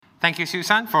Thank you,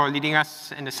 Susan, for leading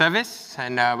us in the service,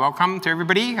 and welcome to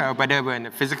everybody, whether we're in the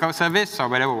physical service or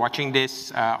whether we're watching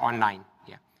this online.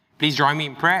 Yeah. Please join me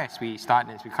in prayer as we start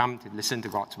and as we come to listen to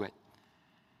God's word.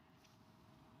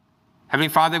 Heavenly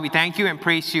Father, we thank you and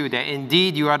praise you that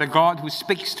indeed you are the God who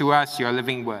speaks to us your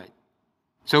living word.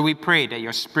 So we pray that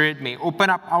your Spirit may open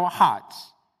up our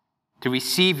hearts to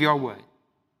receive your word,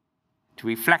 to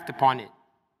reflect upon it,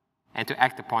 and to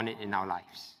act upon it in our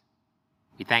lives.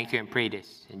 We thank you and pray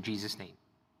this in Jesus' name.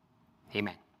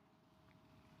 Amen.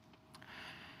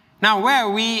 Now, where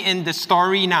are we in the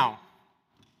story now?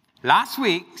 Last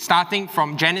week, starting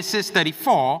from Genesis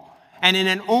 34, and in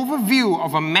an overview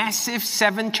of a massive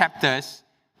 7 chapters,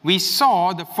 we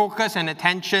saw the focus and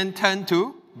attention turn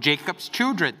to Jacob's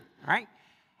children, right?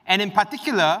 And in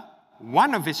particular,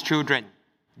 one of his children,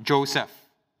 Joseph,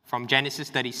 from Genesis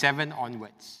 37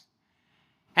 onwards.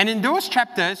 And in those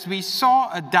chapters, we saw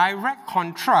a direct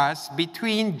contrast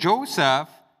between Joseph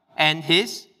and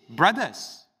his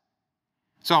brothers.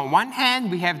 So on one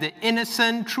hand, we have the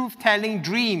innocent, truth-telling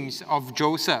dreams of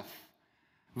Joseph,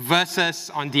 versus,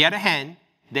 on the other hand,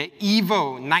 the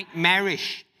evil,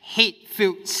 nightmarish,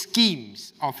 hate-filled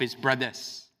schemes of his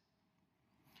brothers.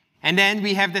 And then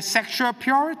we have the sexual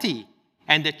purity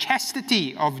and the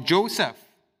chastity of Joseph,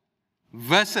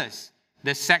 versus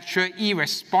the sexual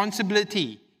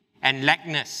irresponsibility and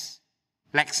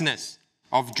laxness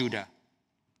of Judah.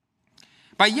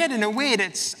 But yet, in a way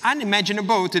that's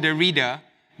unimaginable to the reader,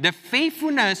 the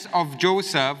faithfulness of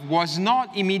Joseph was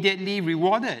not immediately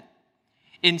rewarded.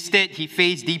 Instead, he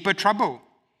faced deeper trouble.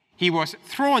 He was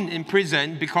thrown in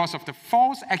prison because of the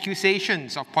false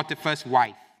accusations of Potiphar's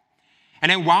wife.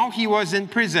 And then while he was in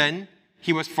prison,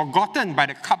 he was forgotten by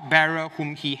the cupbearer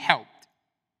whom he helped.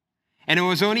 And it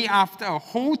was only after a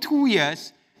whole 2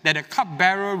 years that the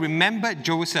cupbearer remembered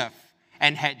Joseph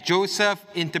and had Joseph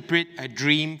interpret a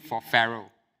dream for Pharaoh.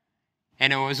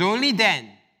 And it was only then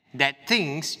that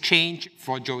things changed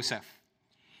for Joseph.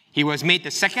 He was made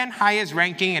the second highest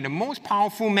ranking and the most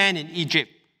powerful man in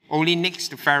Egypt, only next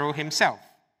to Pharaoh himself.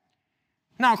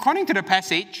 Now, according to the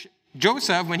passage,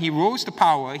 Joseph, when he rose to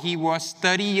power, he was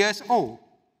 30 years old.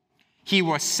 He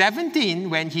was 17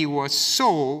 when he was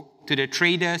sold to the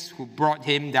traders who brought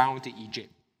him down to Egypt.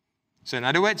 So in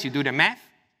other words, you do the math,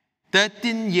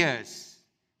 13 years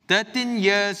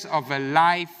of a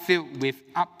life filled with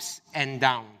ups and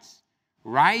downs,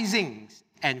 risings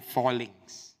and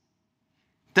fallings.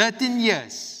 13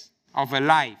 years of a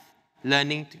life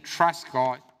learning to trust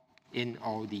God in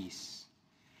all these.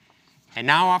 And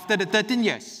now after the 13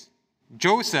 years,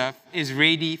 Joseph is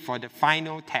ready for the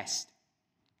final test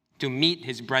to meet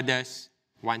his brothers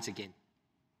once again.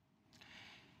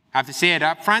 I have to say it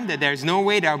up front that there's no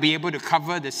way that I'll be able to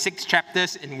cover the 6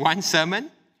 chapters in one sermon.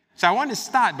 So I want to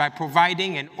start by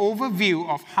providing an overview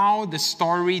of how the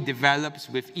story develops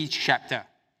with each chapter.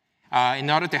 In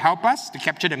order to help us to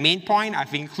capture the main point,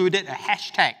 I've included a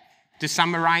hashtag to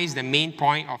summarize the main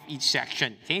point of each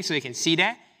section. Okay, so you can see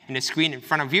that in the screen in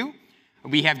front of you.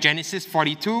 We have Genesis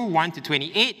 42, 1 to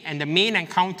 28, and the main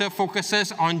encounter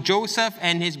focuses on Joseph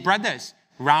and his brothers,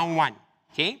 round 1.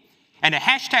 Okay? And the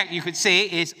hashtag, you could say,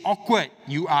 is awkward,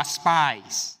 you are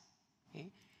spies. Okay?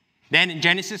 Then in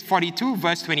Genesis 42,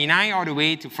 verse 29, all the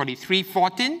way to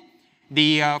 43:14,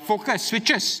 the focus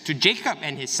switches to Jacob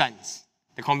and his sons.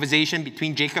 The conversation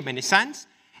between Jacob and his sons.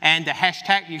 And the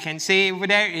hashtag, you can say over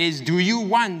there, is, do you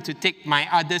want to take my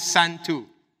other son too?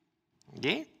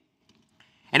 Okay?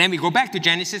 And then we go back to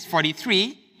Genesis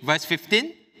 43, verse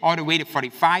 15, all the way to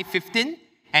 45:15.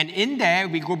 And in there,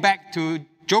 we go back to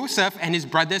Joseph and his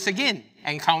brothers again,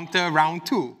 encounter round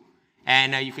 2.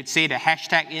 And you could say the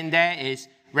hashtag in there is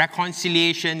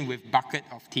reconciliation with bucket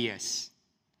of tears.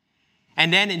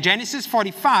 And then in Genesis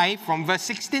 45, from verse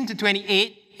 16 to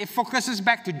 28, it focuses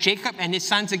back to Jacob and his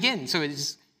sons again. So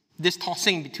it's this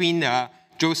tossing between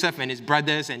Joseph and his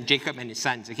brothers and Jacob and his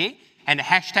sons, okay? And the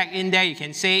hashtag in there, you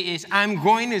can say, is I'm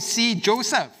going to see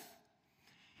Joseph.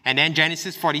 And then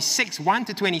Genesis 46, 1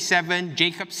 to 27,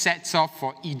 Jacob sets off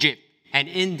for Egypt. And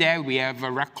in there, we have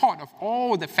a record of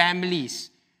all the families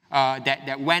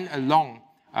that went along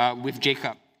with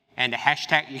Jacob. And the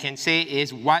hashtag, you can say,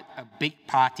 is what a big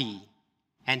party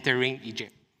entering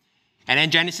Egypt. And then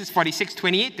Genesis 46,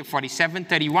 28 to 47,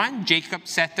 31, Jacob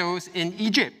settles in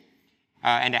Egypt.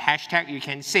 And the hashtag, you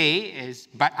can say, is,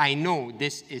 but I know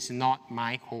this is not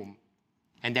my home.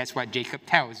 And that's what Jacob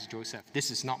tells Joseph. This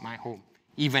is not my home,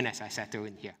 even as I settle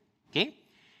in here. Okay?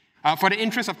 For the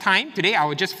interest of time, today I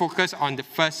will just focus on the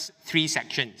first 3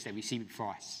 sections that we see before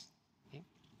us. Okay?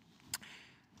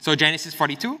 So Genesis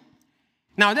 42.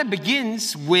 Now that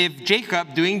begins with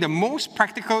Jacob doing the most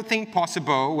practical thing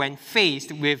possible when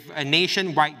faced with a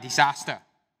nationwide disaster.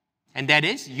 And that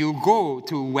is, you go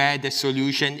to where the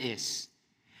solution is.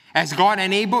 As God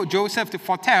enabled Joseph to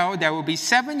foretell, there will be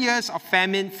 7 years of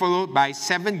famine followed by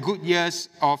 7 good years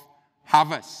of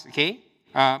harvest. Okay?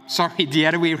 The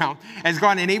other way around. As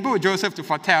God enabled Joseph to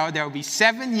foretell, there will be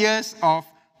 7 years of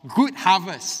good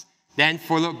harvest, then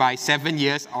followed by 7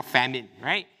 years of famine,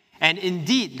 right? And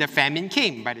indeed, the famine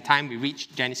came by the time we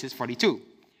reached Genesis 42.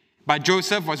 But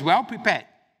Joseph was well prepared,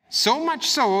 so much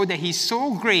so that he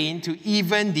sold grain to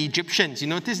even the Egyptians. You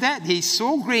notice that? He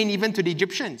sold grain even to the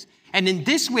Egyptians. And in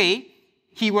this way,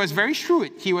 he was very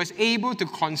shrewd. He was able to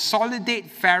consolidate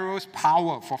Pharaoh's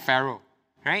power for Pharaoh,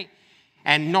 right?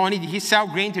 And not only did he sell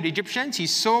grain to the Egyptians, he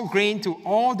sold grain to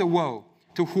all the world,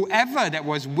 to whoever that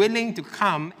was willing to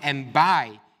come and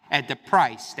buy at the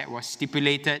price that was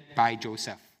stipulated by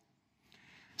Joseph.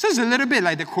 So it's a little bit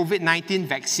like the COVID-19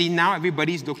 vaccine now.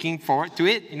 Everybody's looking forward to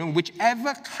it.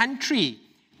 Whichever country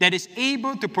that is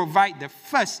able to provide the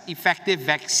first effective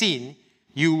vaccine,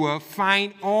 you will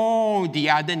find all the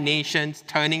other nations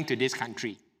turning to this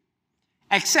country.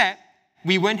 Except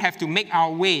we won't have to make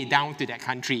our way down to that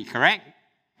country, correct?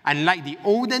 Unlike the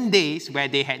olden days where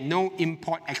they had no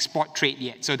import-export trade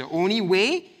yet. So the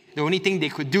only thing they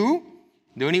could do,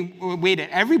 the only way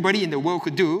that everybody in the world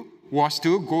could do was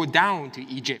to go down to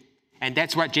Egypt. And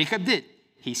that's what Jacob did.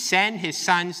 He sent his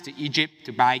sons to Egypt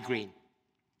to buy grain.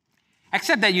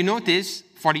 Except that you notice,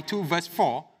 42 verse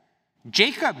 4,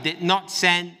 Jacob did not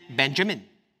send Benjamin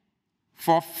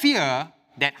for fear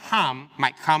that harm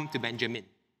might come to Benjamin.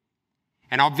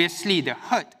 And obviously, the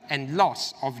hurt and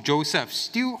loss of Joseph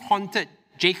still haunted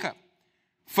Jacob.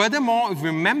 Furthermore, if you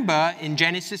remember in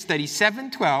Genesis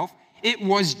 37:12, it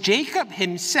was Jacob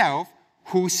himself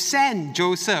who sent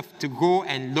Joseph to go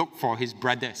and look for his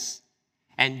brothers.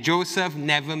 And Joseph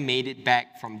never made it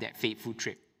back from that fateful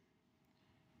trip.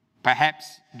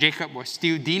 Perhaps Jacob was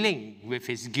still dealing with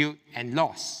his guilt and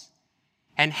loss.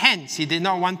 And hence, he did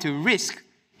not want to risk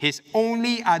his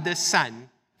only other son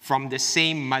from the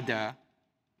same mother,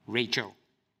 Rachel.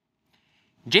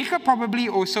 Jacob probably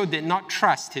also did not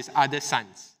trust his other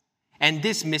sons. And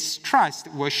this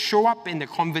mistrust will show up in the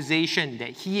conversation that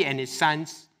he and his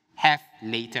sons have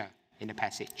later in the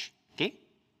passage. Okay?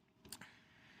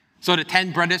 So the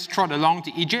 10 brothers trot along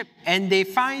to Egypt, and they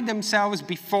find themselves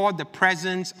before the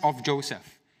presence of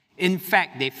Joseph. In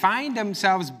fact, they find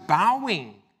themselves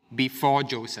bowing before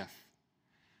Joseph.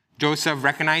 Joseph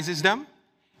recognizes them.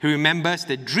 He remembers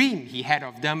the dream he had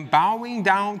of them bowing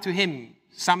down to him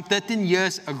some 13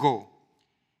 years ago.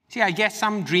 See, I guess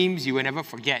some dreams you will never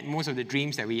forget. Most of the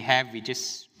dreams that we have, we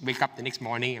just wake up the next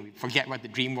morning and we forget what the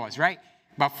dream was, right?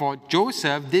 But for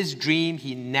Joseph, this dream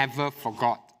he never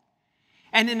forgot.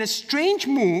 And in a strange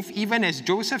move, even as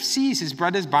Joseph sees his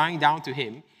brothers bowing down to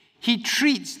him, he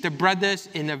treats the brothers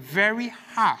in a very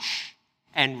harsh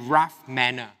and rough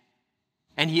manner.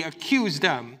 And he accused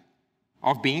them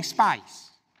of being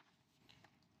spies.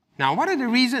 Now, what are the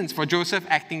reasons for Joseph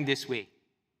acting this way?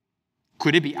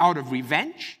 Could it be out of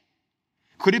revenge?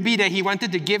 Could it be that he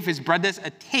wanted to give his brothers a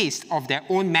taste of their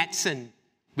own medicine,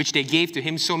 which they gave to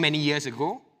him so many years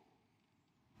ago?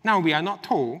 Now, we are not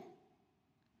told.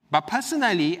 But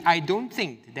personally, I don't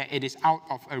think that it is out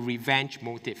of a revenge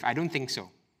motive. I don't think so.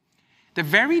 The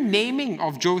very naming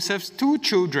of Joseph's 2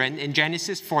 children in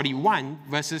Genesis 41,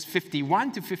 verses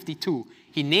 51 to 52,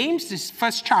 he names his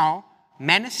first child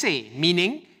Manasseh,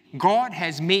 meaning God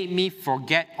has made me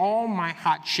forget all my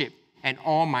hardship and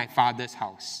all my father's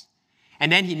house. And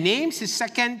then he names his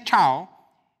second child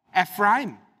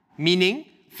Ephraim, meaning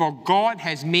for God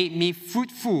has made me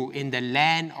fruitful in the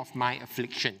land of my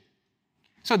affliction.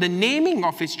 So the naming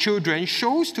of his children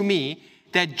shows to me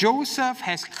that Joseph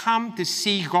has come to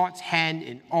see God's hand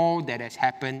in all that has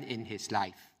happened in his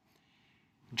life.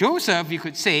 Joseph, you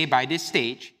could say, by this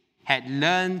stage, had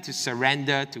learned to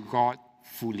surrender to God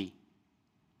fully.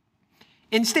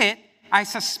 Instead, I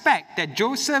suspect that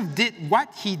Joseph did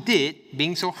what he did,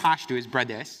 being so harsh to his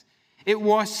brothers. It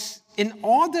was in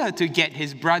order to get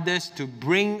his brothers to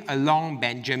bring along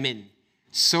Benjamin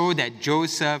so that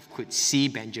Joseph could see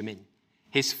Benjamin,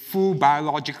 his full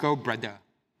biological brother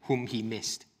whom he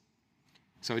missed.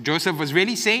 So Joseph was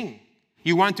really saying,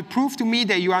 you want to prove to me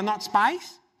that you are not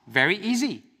spies? Very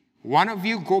easy. One of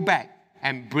you go back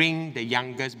and bring the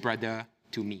youngest brother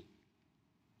to me.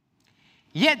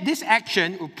 Yet this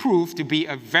action would prove to be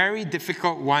a very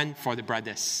difficult one for the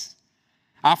brothers.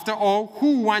 After all,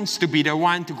 who wants to be the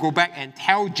one to go back and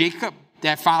tell Jacob,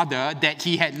 their father, that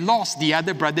he had lost the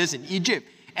other brothers in Egypt,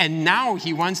 and now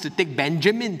he wants to take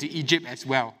Benjamin to Egypt as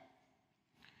well?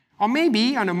 Or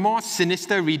maybe, on a more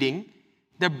sinister reading,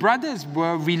 the brothers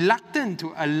were reluctant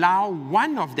to allow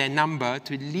one of their number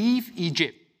to leave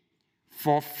Egypt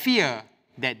for fear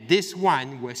that this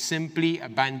one will simply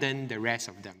abandon the rest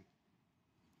of them.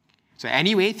 So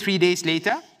anyway, 3 days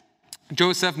later,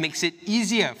 Joseph makes it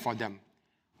easier for them.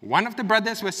 One of the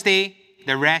brothers will stay,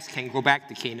 the rest can go back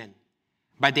to Canaan.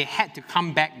 But they had to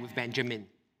come back with Benjamin.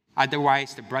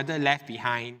 Otherwise, the brother left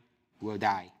behind will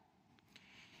die.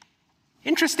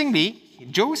 Interestingly,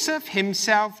 Joseph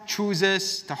himself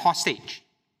chooses the hostage,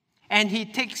 and he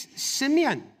takes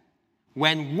Simeon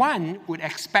when one would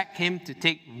expect him to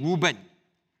take Reuben.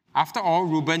 After all,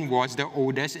 Reuben was the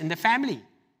oldest in the family.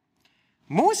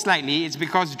 Most likely, it's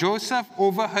because Joseph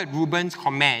overheard Reuben's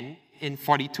command in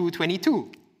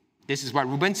 42:22. This is what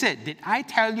Reuben said, "Did I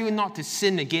tell you not to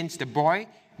sin against the boy,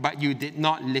 but you did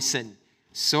not listen?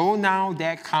 So now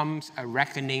there comes a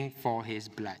reckoning for his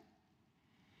blood."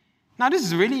 Now, this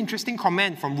is a really interesting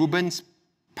comment from Reuben's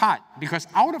part, because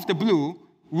out of the blue,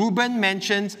 Reuben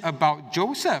mentions about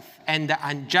Joseph and the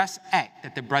unjust act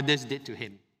that the brothers did to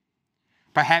him.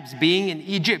 Perhaps being in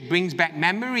Egypt brings back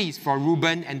memories for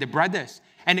Reuben and the brothers,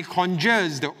 and it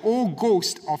conjures the old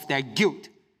ghost of their guilt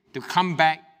to come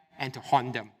back and to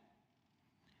haunt them.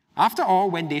 After all,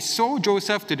 when they sold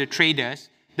Joseph to the traders,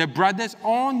 the brothers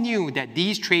all knew that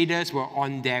these traders were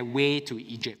on their way to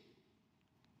Egypt.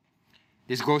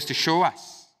 This goes to show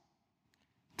us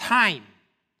time.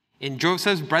 In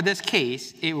Joseph's brother's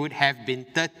case, it would have been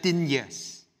 13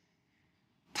 years.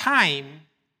 Time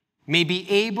may be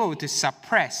able to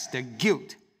suppress the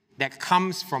guilt that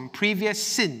comes from previous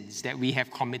sins that we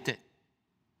have committed.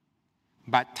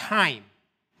 But time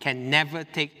can never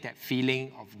take that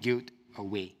feeling of guilt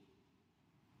away.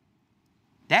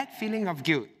 That feeling of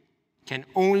guilt can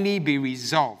only be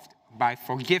resolved by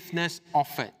forgiveness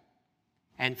offered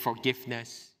and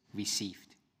forgiveness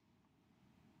received.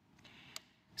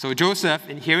 So Joseph,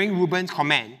 in hearing Reuben's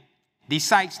command,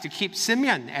 decides to keep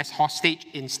Simeon as hostage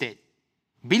instead,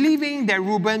 believing that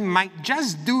Reuben might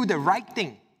just do the right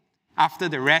thing after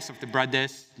the rest of the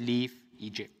brothers leave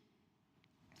Egypt.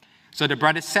 So the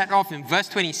brothers set off in verse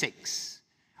 26,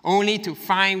 only to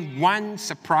find one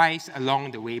surprise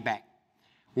along the way back.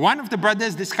 One of the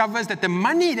brothers discovers that the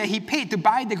money that he paid to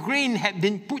buy the grain had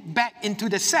been put back into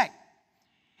the sack.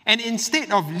 And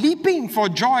instead of leaping for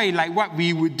joy like what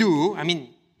we would do,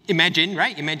 imagine,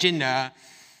 right? Imagine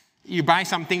you buy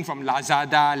something from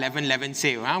Lazada 11/11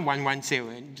 sale, 1/1 sale.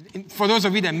 And for those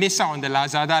of you that miss out on the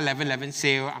Lazada 11/11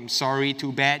 sale, I'm sorry,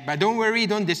 too bad. But don't worry,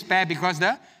 don't despair, because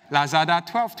the Lazada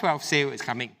 12/12 sale is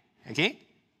coming, okay?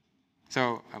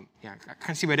 So, I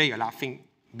can't see whether you're laughing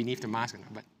beneath the mask or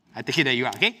not, but I take it that you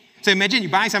are, okay? So imagine you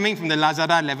buy something from the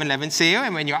Lazada 11/11 sale,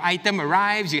 and when your item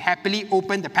arrives, you happily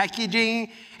open the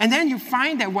packaging, and then you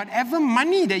find that whatever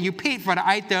money that you paid for the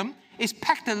item is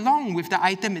packed along with the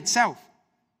item itself.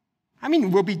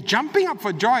 We'll be jumping up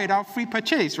for joy at our free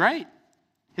purchase, right?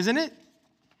 Isn't it?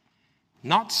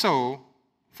 Not so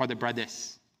for the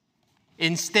brothers.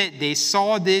 Instead, they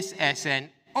saw this as an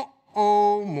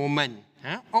uh-oh moment.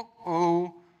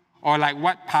 Uh-oh. Or like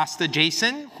what Pastor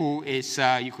Jason, who is,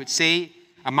 you could say,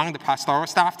 among the pastoral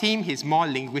staff team, he's more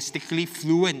linguistically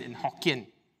fluent in Hokkien.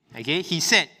 Okay? He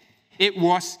said it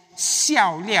was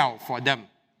xiao liao for them.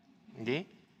 Okay?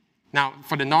 Now,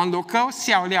 for the non-local,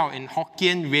 xiao liao in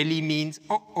Hokkien really means,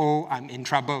 uh-oh, I'm in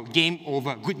trouble. Game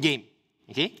over. Good game.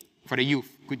 Okay? For the youth,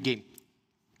 good game.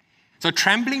 So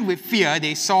trembling with fear,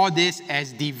 they saw this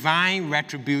as divine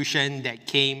retribution that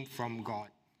came from God.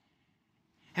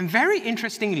 And very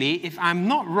interestingly, if I'm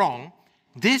not wrong,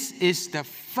 this is the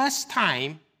first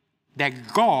time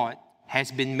that God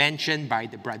has been mentioned by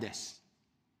the brothers.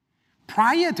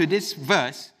 Prior to this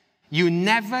verse, you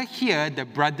never hear the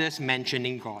brothers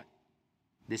mentioning God.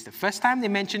 This is the first time they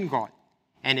mention God,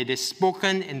 and it is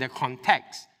spoken in the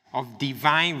context of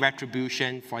divine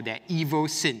retribution for their evil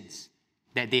sins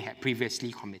that they had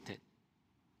previously committed.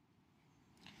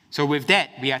 So with that,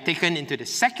 we are taken into the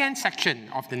second section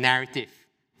of the narrative,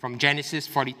 from Genesis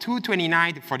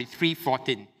 42:29 to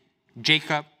 43:14,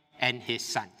 Jacob and his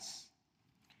sons.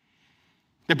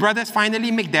 The brothers finally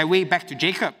make their way back to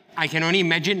Jacob. I can only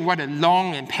imagine what a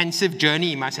long and pensive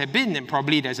journey it must have been, and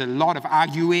probably there's a lot of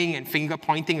arguing and finger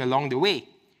pointing along the way.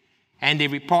 And they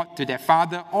report to their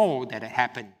father all that had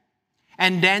happened.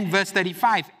 And then verse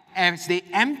 35, as they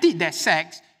emptied their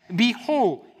sacks,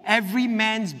 behold, every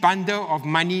man's bundle of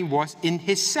money was in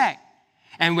his sack.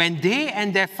 And when they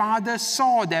and their father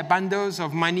saw their bundles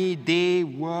of money, they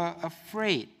were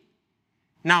afraid.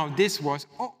 Now, this was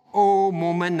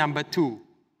moment number 2,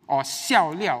 or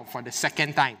xiao liao for the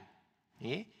second time.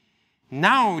 Okay?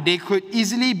 Now they could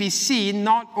easily be seen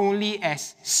not only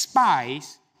as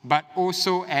spies, but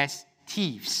also as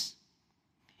thieves.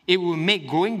 It will make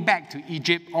going back to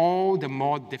Egypt all the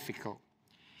more difficult.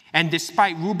 And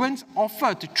despite Reuben's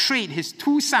offer to trade his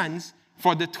 2 sons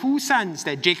for the 2 sons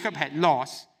that Jacob had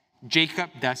lost,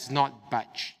 Jacob does not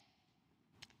budge.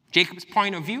 Jacob's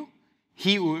point of view,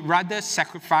 he would rather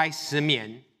sacrifice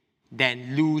Simeon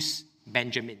than lose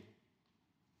Benjamin.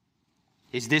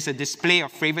 Is this a display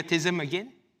of favoritism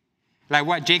again? Like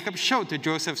what Jacob showed to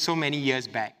Joseph so many years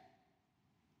back?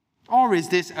 Or is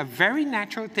this a very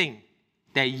natural thing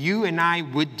that you and I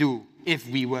would do if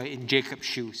we were in Jacob's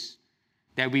shoes?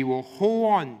 That we will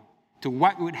hold on to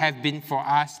what would have been for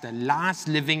us the last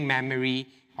living memory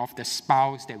of the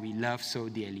spouse that we love so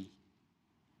dearly.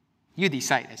 You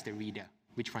decide as the reader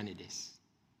which one it is.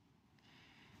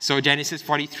 So Genesis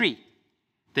 43.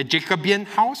 The Jacobean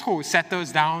household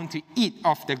settles down to eat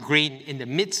of the grain in the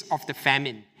midst of the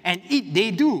famine, and eat they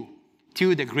do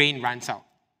till the grain runs out.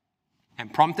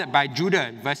 And prompted by Judah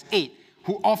in verse 8,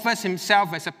 who offers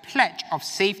himself as a pledge of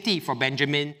safety for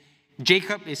Benjamin,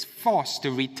 Jacob is forced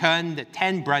to return the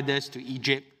 10 brothers to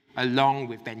Egypt along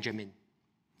with Benjamin.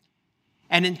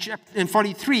 And in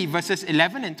 43 verses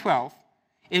 11 and 12,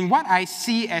 in what I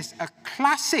see as a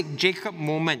classic Jacob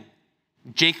moment,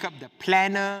 Jacob the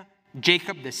planner,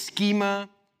 Jacob the schemer,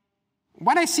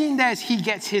 what I see in there is he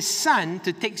gets his son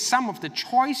to take some of the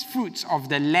choice fruits of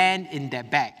the land in their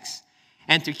bags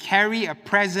and to carry a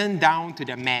present down to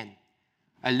the man.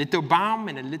 A little balm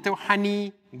and a little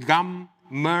honey, gum,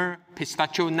 myrrh,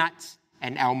 pistachio nuts,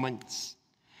 and almonds.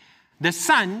 The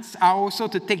sons are also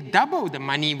to take double the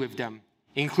money with them,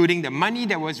 including the money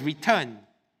that was returned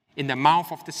in the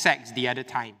mouth of the sacks the other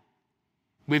time,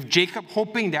 with Jacob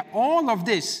hoping that all of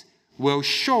this will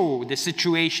show the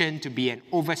situation to be an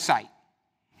oversight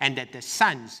and that the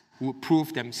sons would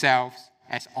prove themselves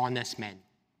as honest men.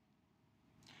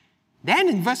 Then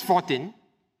in verse 14,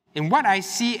 in what I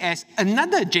see as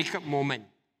another Jacob moment,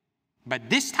 but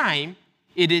this time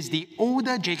it is the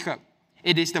older Jacob,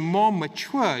 it is the more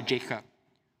mature Jacob,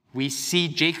 we see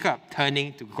Jacob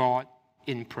turning to God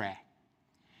in prayer.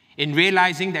 In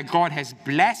realizing that God has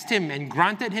blessed him and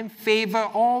granted him favor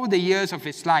all the years of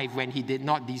his life when he did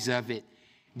not deserve it,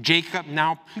 Jacob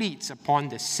now pleads upon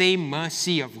the same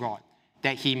mercy of God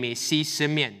that he may see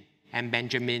Simeon and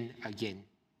Benjamin again.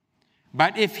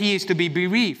 But if he is to be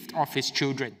bereaved of his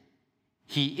children,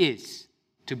 he is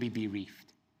to be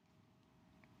bereaved.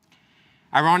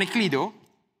 Ironically though,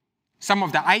 some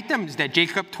of the items that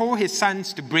Jacob told his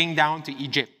sons to bring down to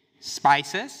Egypt,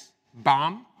 spices,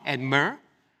 balm, and myrrh,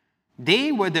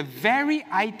 they were the very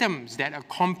items that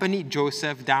accompanied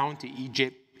Joseph down to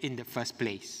Egypt in the first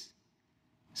place.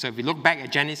 So if we look back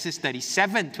at Genesis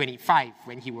 37:25,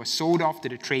 when he was sold off to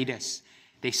the traders,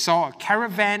 they saw a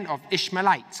caravan of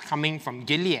Ishmaelites coming from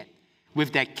Gilead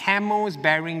with their camels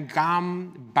bearing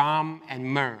gum, balm, and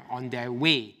myrrh on their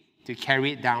way to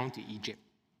carry it down to Egypt.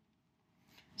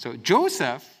 So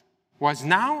Joseph was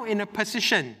now in a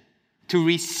position to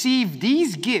receive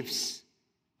these gifts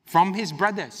from his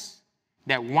brothers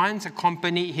that once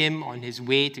accompanied him on his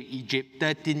way to Egypt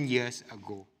 13 years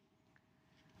ago.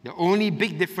 The only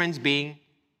big difference being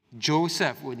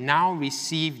Joseph would now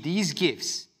receive these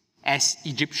gifts as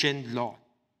Egyptian lord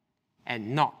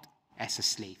and not as a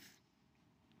slave.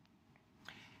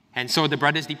 And so the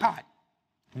brothers depart,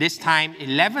 this time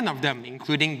 11 of them,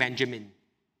 including Benjamin,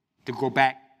 to go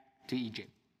back to Egypt.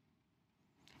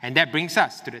 And that brings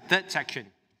us to the third section,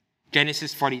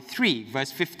 Genesis 43,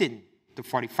 verse 15 to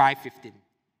 45:15.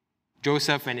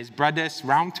 Joseph and his brothers,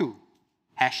 round 2,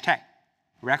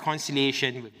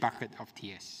 #reconciliation with bucket of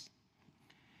tears.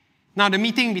 Now the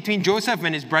meeting between Joseph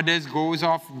and his brothers goes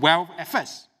off well at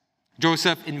first.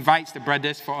 Joseph invites the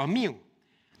brothers for a meal.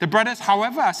 The brothers,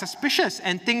 however, are suspicious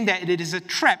and think that it is a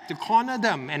trap to corner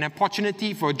them, an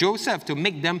opportunity for Joseph to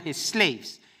make them his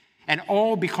slaves, and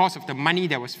all because of the money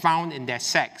that was found in their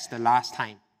sacks the last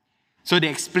time. So they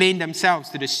explain themselves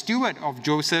to the steward of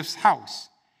Joseph's house.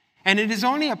 And it is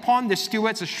only upon the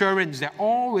steward's assurance that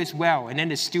all is well, and then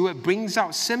the steward brings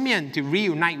out Simeon to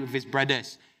reunite with his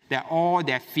brothers, that all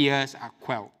their fears are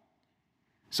quelled.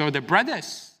 So the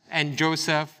brothers and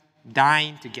Joseph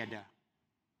dine together.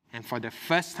 And for the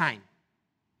first time,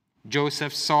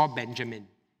 Joseph saw Benjamin,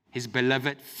 his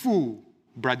beloved full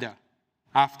brother,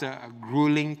 after a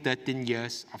grueling 13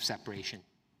 years of separation.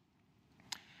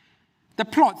 The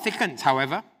plot thickens,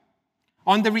 however.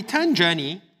 On the return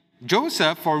journey,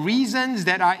 Joseph, for reasons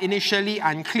that are initially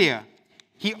unclear,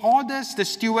 he orders the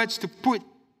stewards to put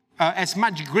as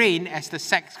much grain as the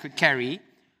sacks could carry,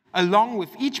 along with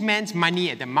each man's money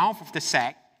at the mouth of the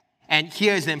sack, And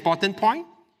here's the important point.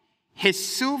 His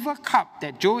silver cup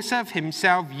that Joseph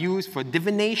himself used for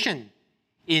divination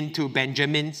into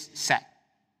Benjamin's sack.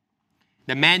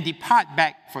 The men depart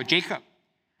back for Jacob.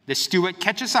 The steward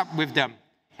catches up with them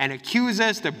and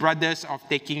accuses the brothers of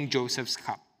taking Joseph's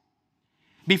cup.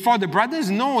 Before the brothers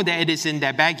know that it is in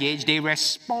their baggage, they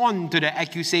respond to the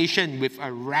accusation with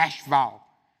a rash vow.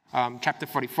 Chapter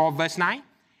 44, verse 9.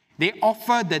 They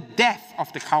offer the death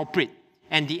of the culprit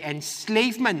and the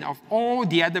enslavement of all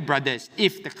the other brothers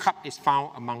if the cup is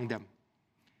found among them.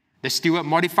 The steward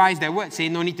modifies their words,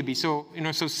 saying no need to be so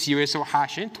serious, so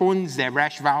harsh, and tones their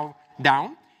rash vow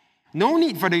down. No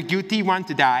need for the guilty one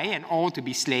to die and all to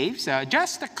be slaves.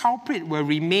 Just the culprit will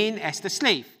remain as the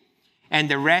slave, and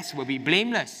the rest will be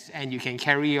blameless, and you can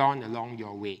carry on along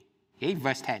your way. Okay,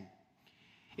 verse 10.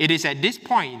 It is at this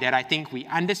point that I think we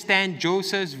understand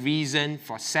Joseph's reason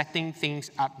for setting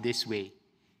things up this way.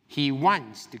 He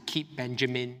wants to keep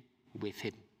Benjamin with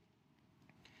him.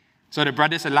 So the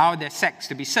brothers allow their sacks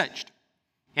to be searched.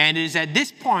 And it is at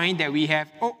this point that we have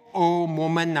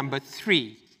moment number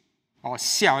 3, or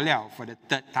xiao liao for the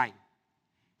third time.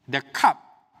 The cup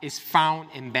is found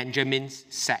in Benjamin's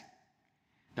sack.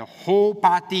 The whole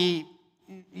party,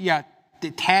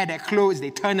 they tear their clothes,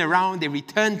 they turn around, they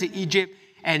return to Egypt,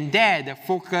 and there the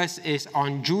focus is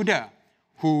on Judah,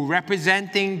 who,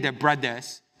 representing the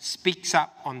brothers, speaks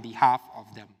up on behalf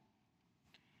of them.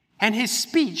 And his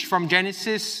speech from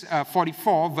Genesis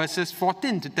 44, verses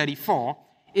 14 to 34,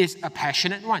 is a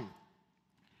passionate one.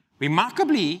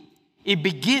 Remarkably, it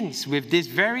begins with this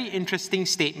very interesting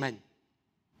statement.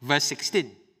 Verse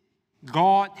 16,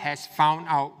 God has found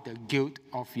out the guilt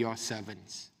of your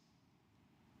servants.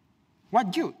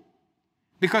 What guilt?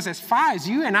 Because as far as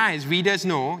you and I as readers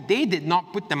know, they did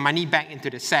not put the money back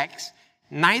into the sacks,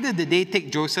 neither did they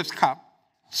take Joseph's cup.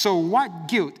 So what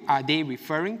guilt are they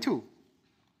referring to?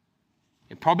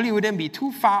 It probably wouldn't be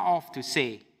too far off to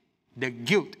say the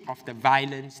guilt of the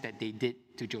violence that they did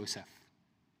to Joseph.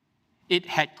 It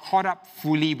had caught up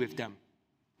fully with them,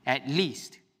 at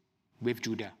least with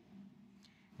Judah.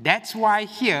 That's why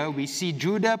here we see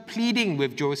Judah pleading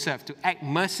with Joseph to act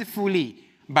mercifully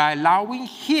by allowing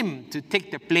him to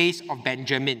take the place of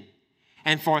Benjamin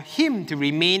and for him to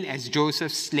remain as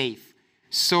Joseph's slave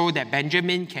so that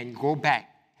Benjamin can go back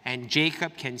and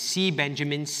Jacob can see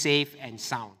Benjamin safe and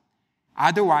sound.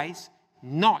 Otherwise,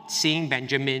 not seeing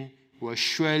Benjamin will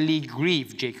surely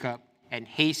grieve Jacob and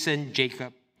hasten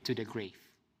Jacob to the grave.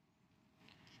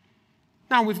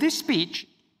 Now, with this speech,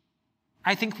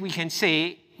 I think we can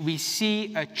say we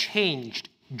see a changed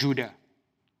Judah.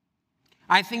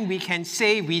 I think we can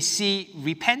say we see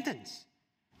repentance.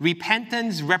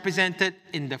 Repentance represented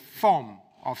in the form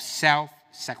of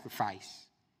self-sacrifice.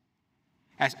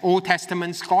 As Old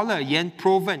Testament scholar Ian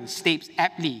Provan states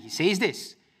aptly, he says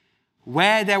this,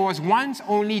 where there was once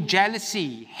only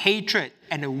jealousy, hatred,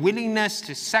 and a willingness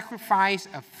to sacrifice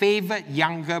a favored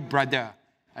younger brother,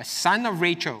 a son of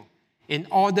Rachel, in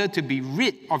order to be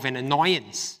rid of an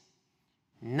annoyance,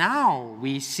 now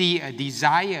we see a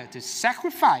desire to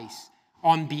sacrifice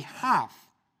on behalf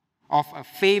of a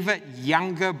favored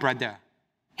younger brother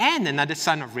and another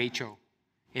son of Rachel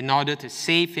in order to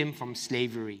save him from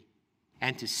slavery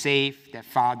and to save their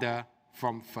father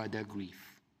from further grief.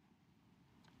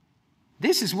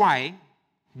 This is why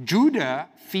Judah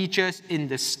features in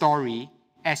the story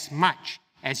as much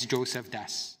as Joseph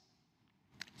does.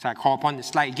 So I call upon the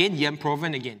slide again, Ian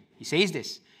Provan again. He says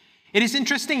this. It is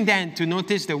interesting then to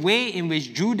notice the way in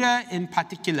which Judah in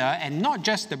particular, and not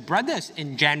just the brothers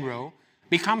in general,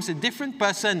 becomes a different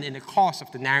person in the course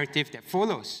of the narrative that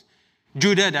follows.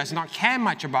 Judah does not care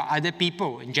much about other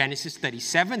people in Genesis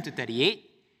 37 to 38.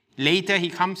 Later, he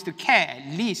comes to care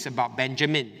at least about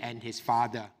Benjamin and his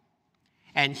father.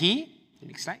 And he,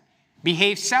 next slide,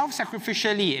 behaves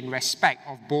self-sacrificially in respect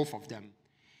of both of them.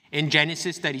 In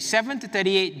Genesis 37 to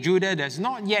 38, Judah does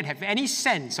not yet have any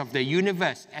sense of the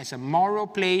universe as a moral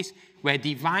place where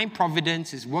divine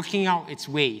providence is working out its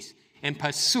ways in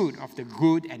pursuit of the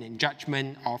good and in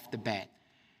judgment of the bad.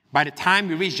 By the time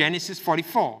we reach Genesis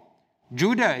 44,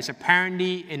 Judah is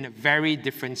apparently in a very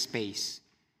different space.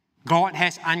 God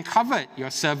has uncovered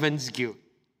your servant's guilt.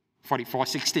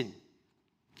 44:16.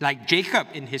 Like Jacob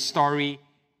in his story,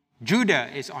 Judah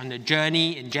is on a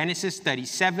journey in Genesis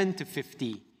 37 to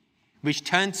 50, which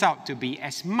turns out to be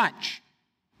as much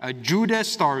a Judah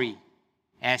story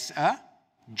as a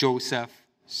Joseph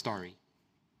story.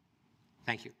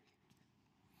 Thank you.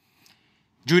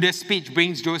 Judah's speech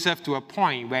brings Joseph to a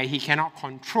point where he cannot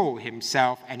control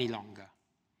himself any longer.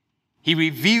 He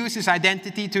reveals his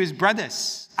identity to his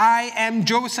brothers. I am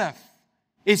Joseph.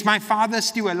 Is my father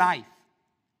still alive?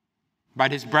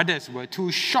 But his brothers were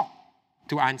too shocked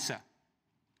to answer.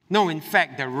 No, in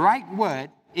fact, the right word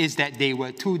is that they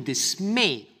were too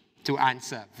dismayed to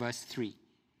answer. Verse 3.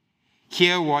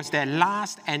 Here was their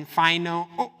last and final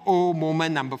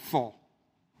moment number 4,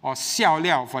 or 笑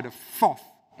料for the fourth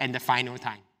and the final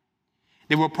time.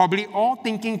 They were probably all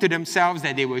thinking to themselves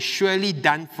that they were surely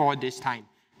done for this time.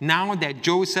 Now that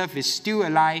Joseph is still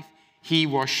alive, he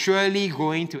was surely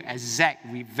going to exact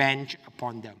revenge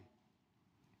upon them.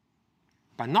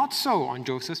 But not so on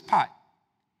Joseph's part.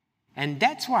 And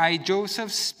that's why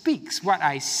Joseph speaks what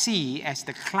I see as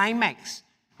the climax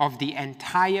of the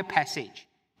entire passage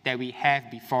that we have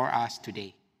before us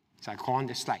today. So I call on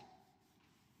the slide,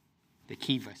 the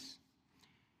key verse.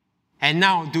 And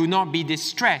now do not be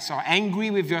distressed or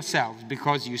angry with yourselves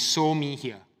because you saw me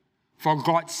here. For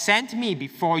God sent me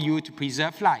before you to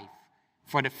preserve life.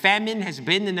 For the famine has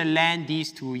been in the land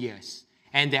these 2 years,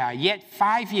 and there are yet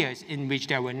 5 years in which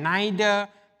there will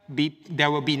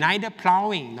be neither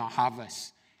plowing nor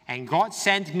harvest. And God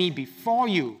sent me before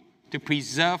you to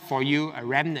preserve for you a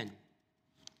remnant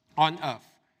on earth,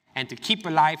 and to keep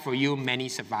alive for you many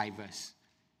survivors.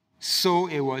 So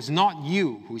it was not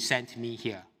you who sent me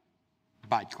here,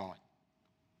 but God.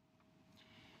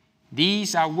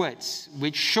 These are words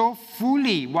which show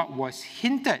fully what was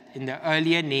hinted in the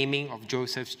earlier naming of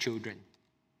Joseph's children.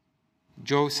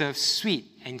 Joseph's sweet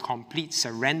and complete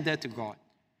surrender to God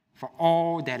for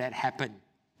all that had happened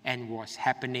and was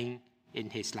happening in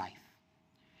his life.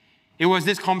 It was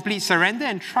this complete surrender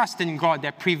and trust in God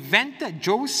that prevented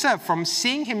Joseph from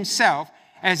seeing himself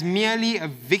as merely a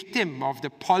victim of the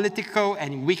political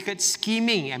and wicked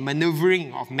scheming and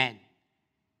maneuvering of men.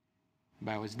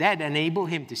 But it was that enabled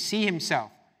him to see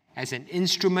himself as an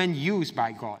instrument used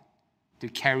by God to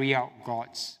carry out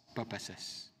God's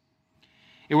purposes.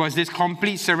 It was this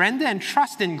complete surrender and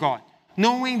trust in God,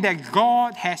 knowing that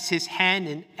God has his hand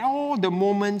in all the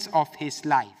moments of his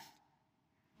life,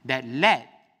 that led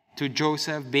to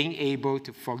Joseph being able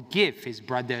to forgive his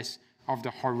brothers of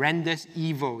the horrendous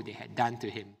evil they had done to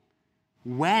him,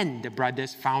 when the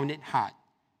brothers found it hard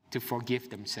to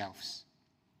forgive themselves.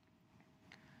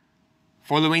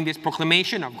 Following this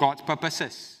proclamation of God's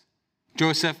purposes,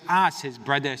 Joseph asked his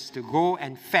brothers to go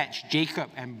and fetch Jacob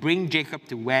and bring Jacob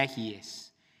to where he is.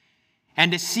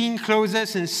 And the scene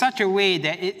closes in such a way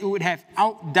that it would have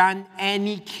outdone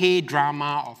any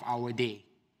K-drama of our day.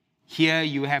 Here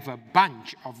you have a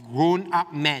bunch of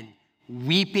grown-up men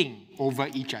weeping over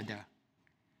each other.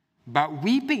 But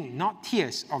weeping not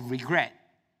tears of regret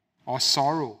or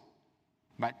sorrow,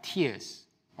 but tears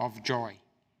of joy.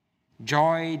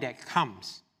 Joy that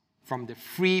comes from the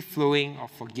free flowing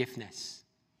of forgiveness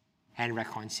and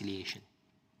reconciliation.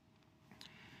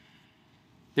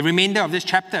 The remainder of this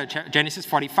chapter, Genesis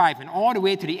 45, and all the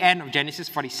way to the end of Genesis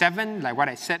 47, like what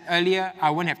I said earlier,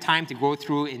 I won't have time to go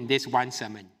through in this one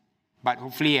sermon. But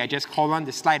hopefully I just call on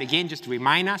the slide again just to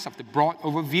remind us of the broad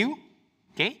overview.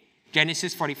 Okay?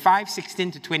 Genesis 45,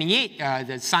 16 to 28,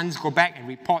 the sons go back and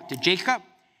report to Jacob.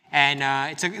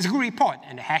 And it's a good report.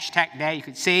 And the hashtag there you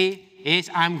could say is,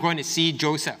 I'm going to see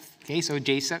Joseph. Okay, so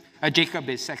Jacob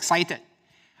is excited.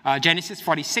 Genesis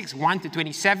 46, 1 to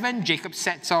 27, Jacob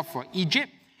sets off for Egypt.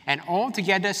 And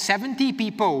altogether 70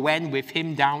 people went with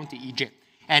him down to Egypt.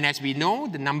 And as we know,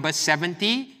 the number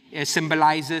 70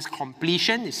 symbolizes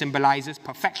completion, it symbolizes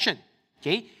perfection.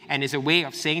 Okay? And it's a way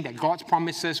of saying that God's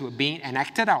promises were being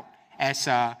enacted out as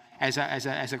a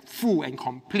full and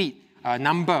complete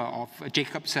number of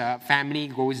Jacob's family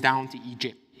goes down to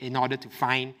Egypt in order to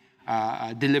find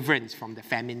deliverance from the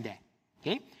famine there.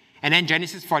 Okay? And then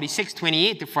Genesis 46,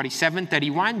 28 to 47,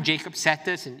 31, Jacob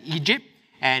settles in Egypt.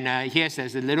 And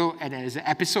there's an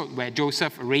episode where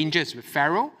Joseph arranges with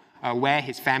Pharaoh where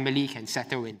his family can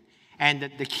settle in.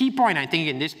 And the key point, I think,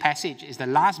 in this passage is the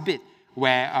last bit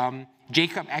where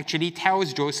Jacob actually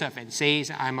tells Joseph and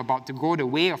says, I'm about to go the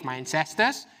way of my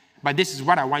ancestors, but this is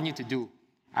what I want you to do.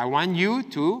 I want you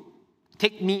to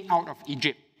take me out of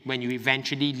Egypt when you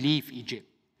eventually leave Egypt.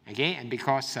 Okay? And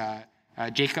because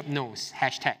Jacob knows,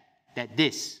 hashtag, that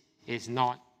this is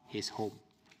not his home.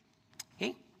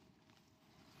 Okay?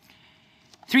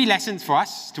 3 lessons for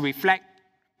us to reflect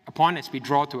upon as we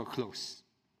draw to a close.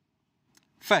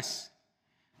 First,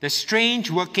 the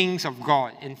strange workings of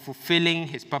God in fulfilling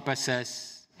his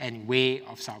purposes and way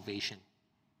of salvation.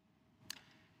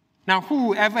 Now, who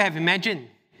would ever have imagined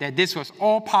that this was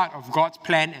all part of God's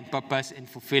plan and purpose in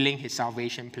fulfilling his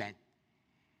salvation plan?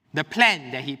 The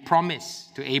plan that he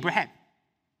promised to Abraham.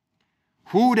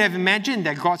 Who would have imagined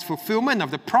that God's fulfillment of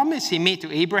the promise he made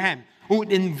to Abraham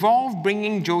would involve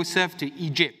bringing Joseph to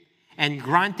Egypt and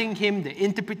granting him the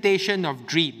interpretation of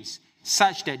dreams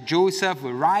such that Joseph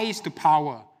will rise to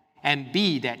power and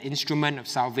be that instrument of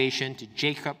salvation to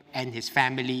Jacob and his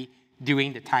family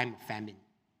during the time of famine.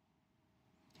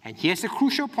 And here's the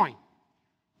crucial point.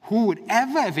 Who would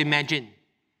ever have imagined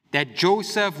that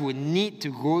Joseph would need to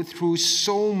go through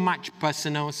so much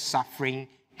personal suffering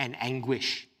and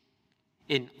anguish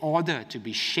in order to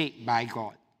be shaped by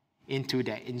God into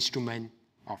that instrument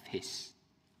of his?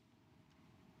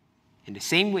 In the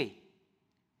same way,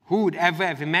 who would ever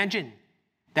have imagined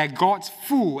that God's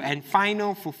full and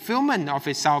final fulfillment of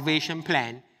his salvation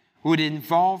plan would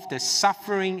involve the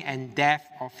suffering and death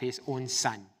of his own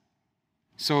Son,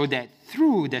 so that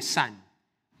through the Son,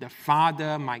 the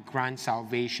Father might grant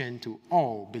salvation to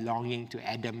all belonging to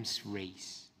Adam's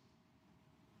race?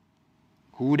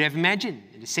 Who would have imagined,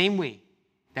 in the same way,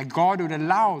 that God would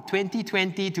allow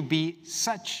 2020 to be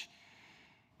such,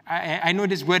 I know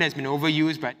this word has been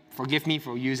overused, but forgive me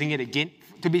for using it again,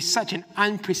 to be such an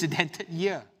unprecedented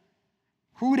year?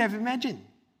 Who would have imagined?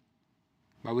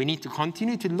 But we need to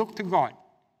continue to look to God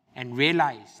and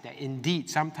realize that indeed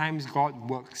sometimes God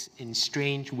works in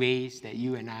strange ways that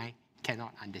you and I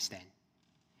cannot understand.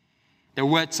 The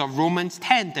words of Romans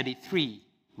 10:33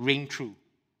 ring true.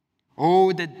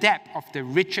 Oh, the depth of the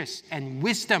riches and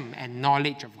wisdom and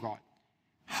knowledge of God.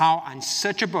 How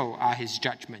unsearchable are his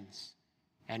judgments,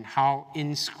 and how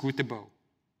inscrutable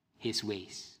his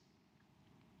ways.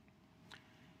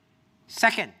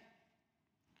 Second,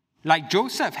 like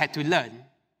Joseph had to learn,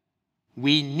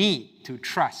 we need to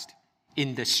trust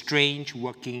in the strange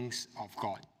workings of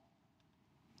God.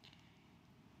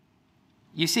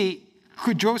 You see,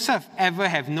 could Joseph ever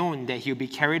have known that he'll be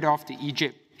carried off to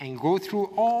Egypt and go through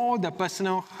all the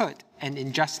personal hurt and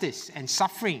injustice and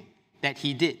suffering that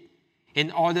he did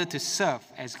in order to serve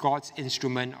as God's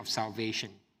instrument of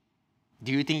salvation?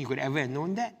 Do you think he could ever have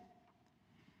known that?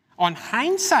 On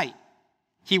hindsight,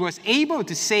 he was able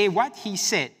to say what he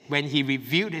said when he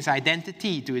revealed his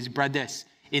identity to his brothers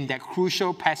in that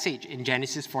crucial passage in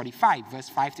Genesis 45, verse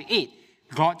 5 to 8.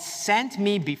 God sent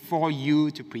me before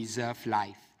you to preserve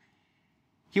life.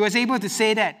 He was able to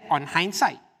say that on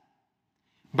hindsight.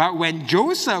 But when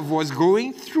Joseph was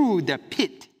going through the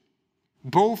pit,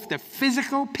 both the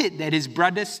physical pit that his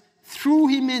brothers threw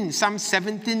him in some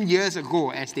 17 years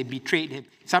ago as they betrayed him,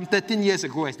 some 13 years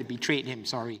ago as they betrayed him,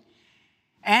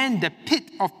 and the pit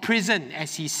of prison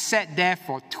as he sat there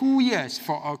for 2 years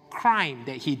for a crime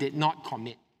that he did not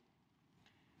commit.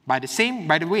 By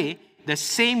the way, the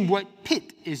same word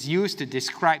pit is used to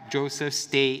describe Joseph's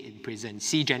stay in prison.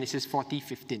 See Genesis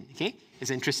 40:15. Okay? It's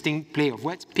an interesting play of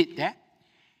words, pit there.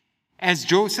 As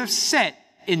Joseph sat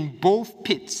in both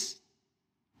pits,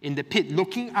 in the pit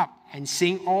looking up and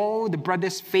seeing all the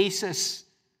brothers' faces,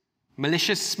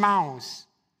 malicious smiles,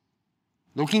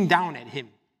 looking down at him,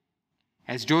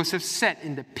 as Joseph sat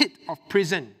in the pit of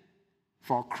prison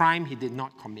for a crime he did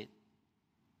not commit.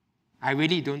 I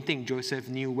really don't think Joseph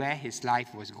knew where his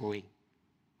life was going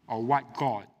or what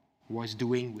God was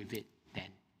doing with it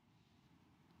then.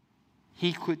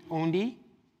 He could only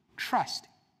trust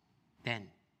then.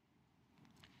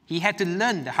 He had to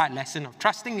learn the hard lesson of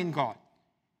trusting in God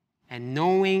and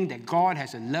knowing that God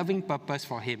has a loving purpose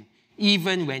for him,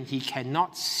 even when he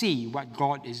cannot see what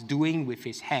God is doing with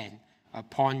his hand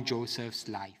upon Joseph's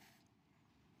life.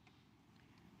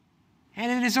 And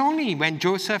it is only when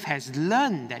Joseph has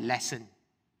learned that lesson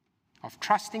of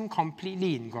trusting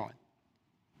completely in God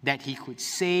that he could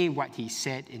say what he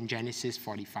said in Genesis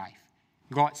 45.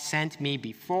 God sent me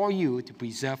before you to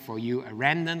preserve for you a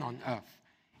remnant on earth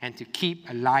and to keep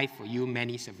alive for you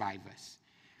many survivors.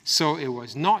 So it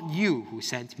was not you who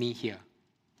sent me here,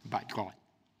 but God.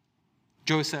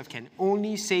 Joseph can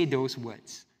only say those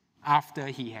words after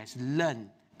he has learned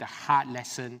the hard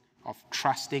lesson of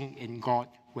trusting in God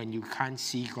when you can't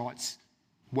see God's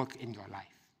work in your life.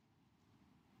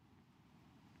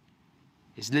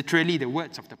 It's literally the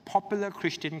words of the popular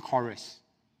Christian chorus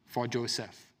for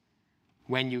Joseph.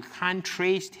 When you can't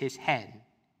trace his hand,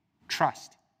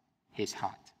 trust his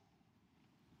heart.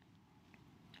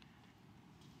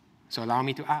 So allow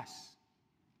me to ask,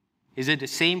 is it the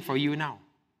same for you now?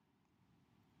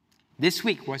 This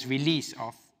week was release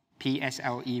of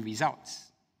PSLE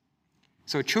results.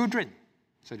 So the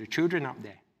children out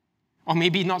there, or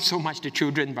maybe not so much the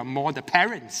children, but more the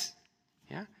parents.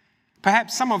 Yeah?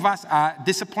 Perhaps some of us are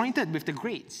disappointed with the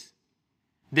grades.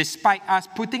 Despite us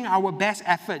putting our best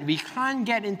effort, we can't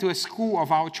get into a school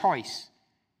of our choice.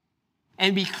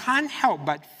 And we can't help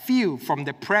but feel from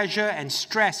the pressure and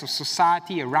stress of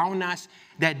society around us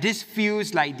that this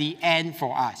feels like the end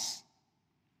for us.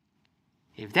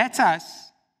 If that's us,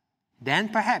 then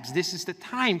perhaps this is the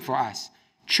time for us,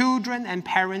 children and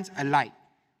parents alike,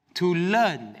 to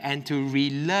learn and to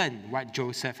relearn what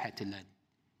Joseph had to learn.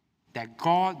 That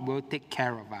God will take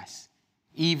care of us,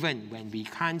 even when we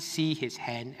can't see his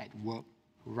hand at work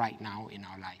right now in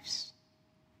our lives.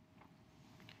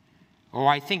 Or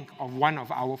I think of one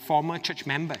of our former church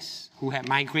members who had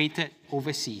migrated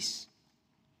overseas.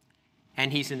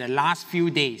 And he's in the last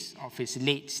few days of his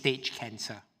late-stage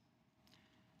cancer.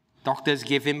 Doctors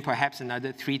give him perhaps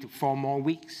another 3 to 4 more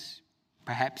weeks,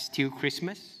 perhaps till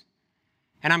Christmas.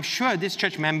 And I'm sure this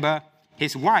church member,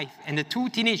 his wife, and the 2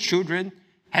 teenage children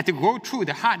had to go through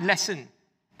the hard lesson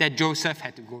that Joseph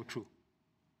had to go through.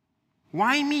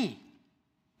 Why me?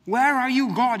 Where are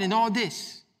you, God, in all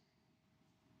this?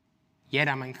 Yet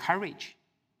I'm encouraged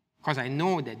because I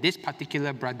know that this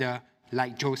particular brother,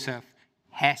 like Joseph,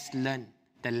 has learned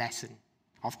the lesson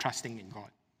of trusting in God.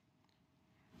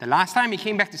 The last time he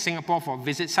came back to Singapore for a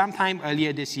visit, sometime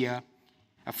earlier this year,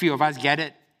 a few of us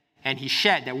gathered, and he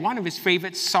shared that one of his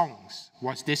favorite songs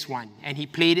was this one, and he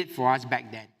played it for us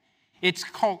back then. It's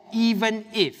called Even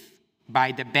If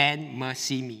by the band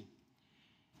Mercy Me.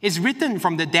 It's written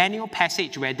from the Daniel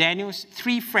passage where Daniel's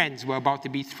 3 friends were about to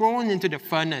be thrown into the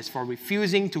furnace for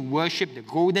refusing to worship the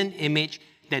golden image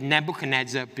that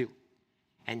Nebuchadnezzar built.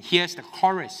 And here's the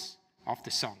chorus of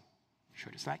the song. Show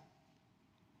the slide.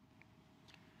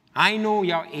 I know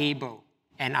you're able,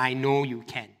 and I know you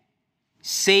can.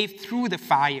 Save through the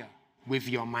fire with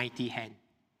your mighty hand.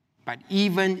 But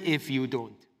even if you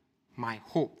don't, my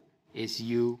hope is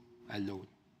you alone.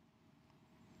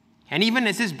 And even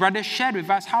as his brother shared with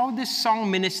us how this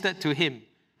song ministered to him,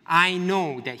 I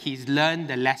know that he's learned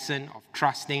the lesson of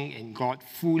trusting in God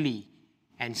fully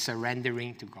and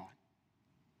surrendering to God.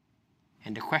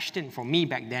 And the question for me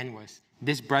back then was,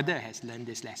 this brother has learned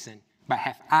this lesson, but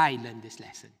have I learned this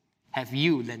lesson? Have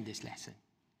you learned this lesson?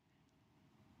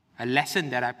 A lesson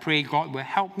that I pray God will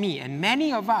help me and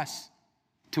many of us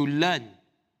to learn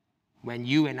when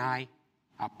you and I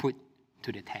are put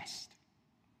to the test.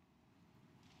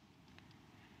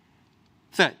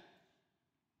 Third,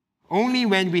 only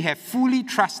when we have fully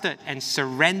trusted and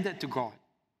surrendered to God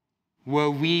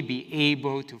will we be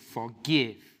able to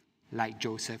forgive like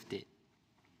Joseph did.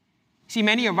 See,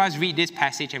 many of us read this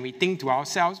passage and we think to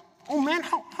ourselves, oh man,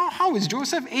 how is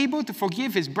Joseph able to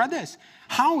forgive his brothers?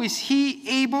 How is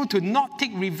he able to not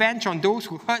take revenge on those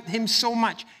who hurt him so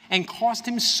much and caused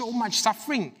him so much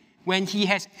suffering when he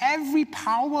has every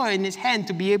power in his hand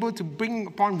to be able to bring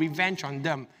upon revenge on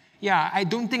them? Yeah, I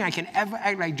don't think I can ever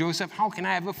act like Joseph. How can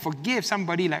I ever forgive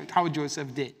somebody like how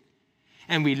Joseph did?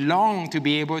 And we long to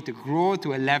be able to grow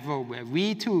to a level where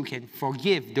we too can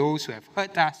forgive those who have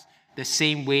hurt us the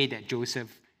same way that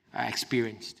Joseph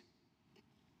experienced.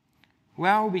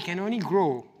 Well, we can only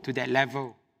grow to that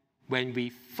level when we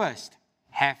first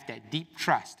have that deep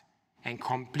trust and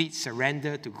complete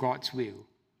surrender to God's will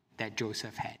that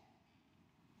Joseph had.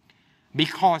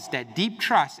 Because that deep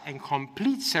trust and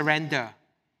complete surrender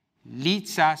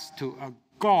leads us to a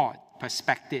God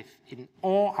perspective in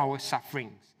all our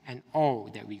sufferings and all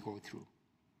that we go through.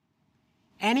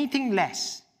 Anything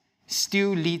less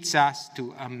still leads us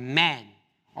to a man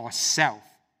or self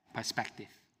perspective.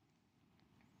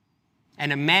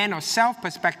 And a man or self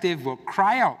perspective will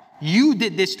cry out, you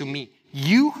did this to me,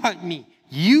 you hurt me,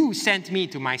 you sent me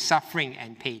to my suffering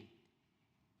and pain.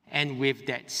 And with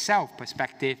that self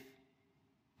perspective,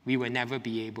 we will never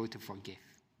be able to forgive.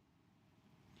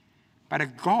 But a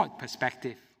God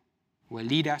perspective will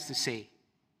lead us to say,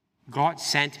 God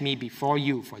sent me before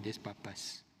you for this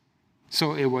purpose.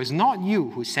 So it was not you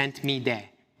who sent me there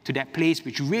to that place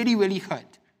which really, really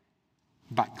hurt,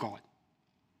 but God.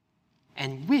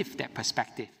 And with that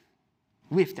perspective,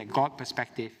 with that God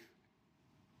perspective,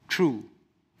 true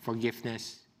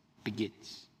forgiveness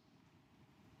begins.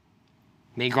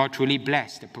 May God truly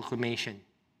bless the proclamation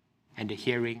and the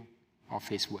hearing of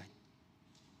His word.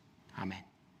 Amen.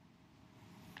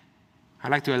 I'd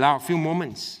like to allow a few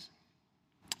moments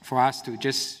for us to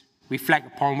just reflect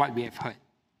upon what we have heard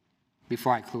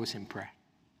before I close in prayer.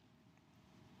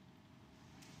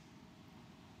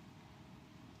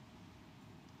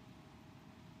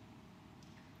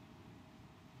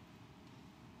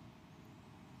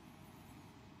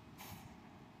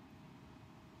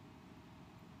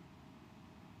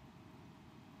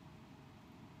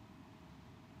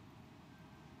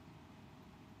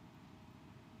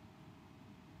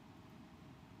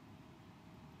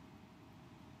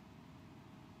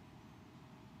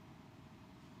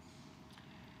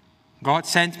 God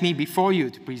sent me before you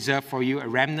to preserve for you a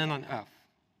remnant on earth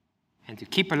and to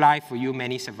keep alive for you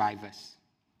many survivors.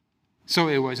 So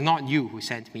it was not you who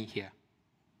sent me here,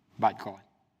 but God.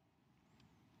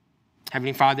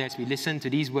 Heavenly Father, as we listen to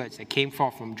these words that came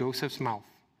forth from Joseph's mouth,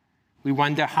 We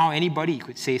wonder how anybody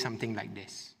could say something like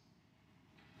this.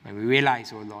 When we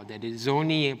realize, oh Lord, that it is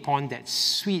only upon that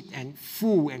sweet and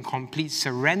full and complete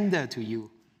surrender to you,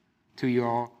 to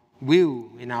your will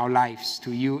in our lives,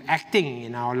 to you acting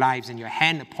in our lives and your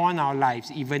hand upon our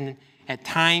lives, even at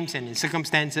times and in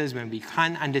circumstances when we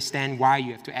can't understand why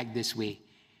you have to act this way.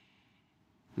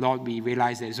 Lord, we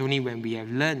realize that it's only when we have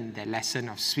learned that lesson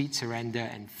of sweet surrender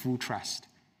and full trust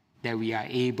that we are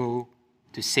able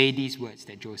to say these words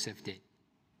that Joseph did,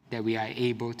 that we are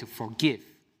able to forgive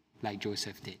like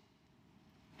Joseph did.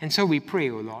 And so we pray,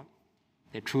 O Lord,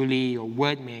 that truly your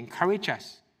word may encourage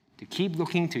us to keep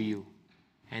looking to you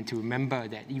and to remember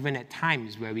that even at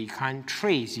times where we can't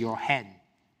trace your hand,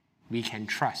 we can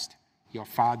trust your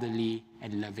fatherly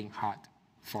and loving heart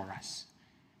for us.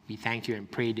 We thank you and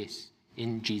pray this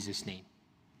in Jesus' name.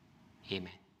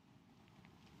 Amen.